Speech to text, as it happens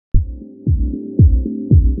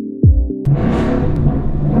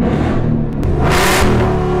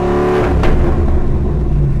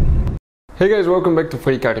Hey guys, welcome back to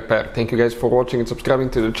Free Car Repair. Thank you guys for watching and subscribing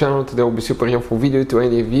to the channel. Today will be super helpful video to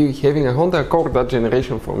any of you having a Honda Accord that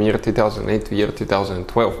generation from year 2008 to year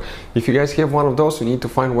 2012. If you guys have one of those, you need to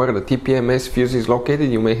find where the TPMS fuse is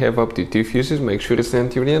located. You may have up to 2 fuses. Make sure to stay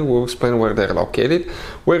until the end. We'll explain where they're located,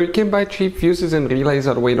 where you can buy cheap fuses and relays,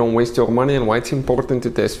 that way don't waste your money, and why it's important to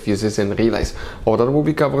test fuses and relays. All that will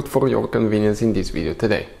be covered for your convenience in this video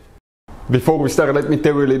today. Before we start, let me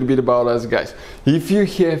tell you a little bit about us, guys. If you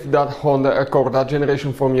have that Honda Accord, that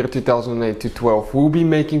generation from year 2008 to 12, we'll be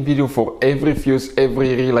making video for every fuse,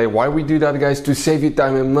 every relay. Why we do that, guys? To save you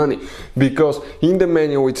time and money. Because in the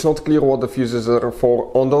manual, it's not clear what the fuses are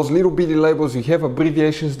for. On those little bitty labels, you have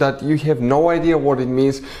abbreviations that you have no idea what it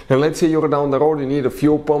means. And let's say you're down the road, you need a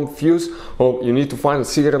fuel pump fuse, or you need to find a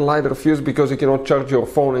cigarette lighter fuse because you cannot charge your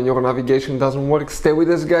phone and your navigation doesn't work. Stay with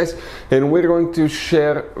us, guys, and we're going to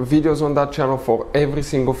share videos on that channel for every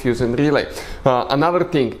single fuse and relay. Another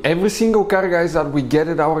thing, every single car, guys, that we get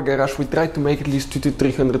at our garage, we try to make at least 200 to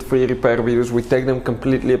 300 free repair videos. We take them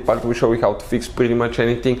completely apart. We show you how to fix pretty much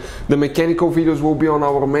anything. The mechanical videos will be on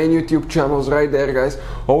our main YouTube channels right there, guys.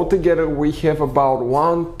 Altogether, we have about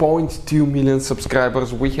 1.2 million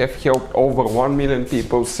subscribers. We have helped over 1 million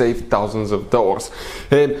people save thousands of dollars.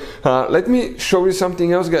 And let me show you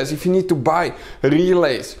something else, guys. If you need to buy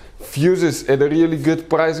relays, fuses at a really good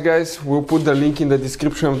price, guys, we'll put the link in the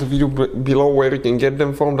description of the video below where you can get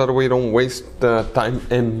them from. That way you don't waste time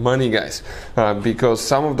and money, guys, because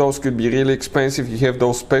some of those could be really expensive. You have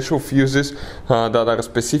those special fuses that are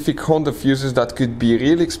specific Honda fuses that could be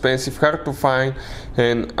really expensive, hard to find,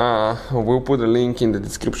 and we'll put a link in the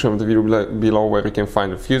description of the video below where you can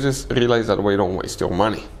find the fuses, relays. That way you don't waste your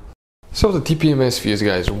money. So the TPMS fuse,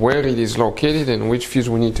 guys, where it is located and which fuse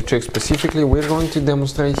we need to check specifically, we're going to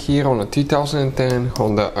demonstrate here on a 2010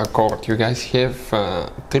 Honda Accord. You guys have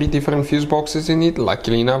 3 different fuse boxes in it.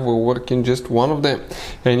 Luckily enough, we'll work in just one of them.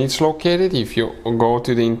 And it's located, if you go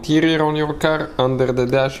to the interior on your car, under the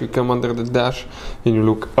dash, you come under the dash and you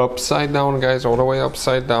look upside down, guys, all the way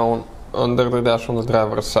upside down, under the dash on the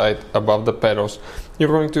driver's side, above the pedals, you're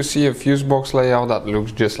going to see a fuse box layout that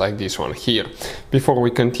looks just like this one here. Before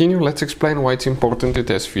we continue, let's explain why it's important to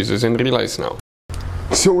test fuses and relays now.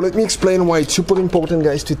 So let me explain why it's super important,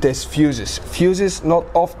 guys, to test fuses. Fuses, not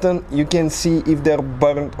often you can see if they're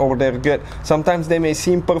burnt or they're good. Sometimes they may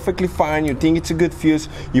seem perfectly fine, you think it's a good fuse,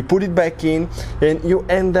 you put it back in, and you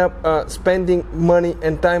end up spending money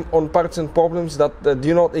and time on parts and problems that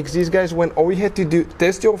do not exist, guys, when all you had to do,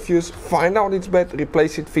 test your fuse, find out it's bad,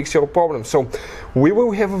 replace it, fix your problem. So we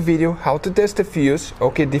will have a video how to test a fuse,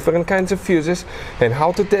 okay, different kinds of fuses, and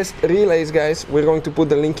how to test relays, guys. We're going to put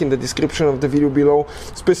the link in the description of the video below,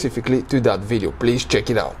 specifically to that video. Please check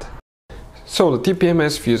it out. So the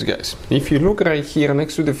TPMS fuse, guys, if you look right here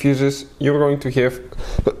next to the fuses, you're going to have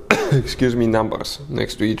excuse me, numbers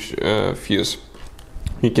next to each fuse.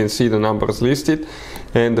 You can see the numbers listed,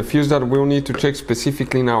 and the fuse that we'll need to check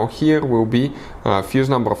specifically now here will be fuse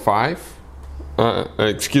number 5.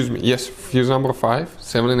 Fuse number 5,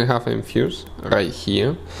 7.5 amp fuse right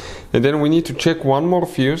here. And then we need to check one more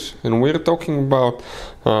fuse, and we're talking about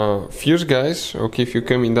fuse, guys, okay, if you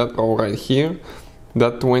come in that row right here,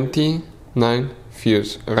 that 29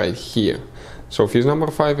 fuse right here. So fuse number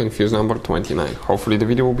 5 and fuse number 29. Hopefully the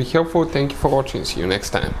video will be helpful. Thank you for watching. See you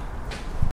next time.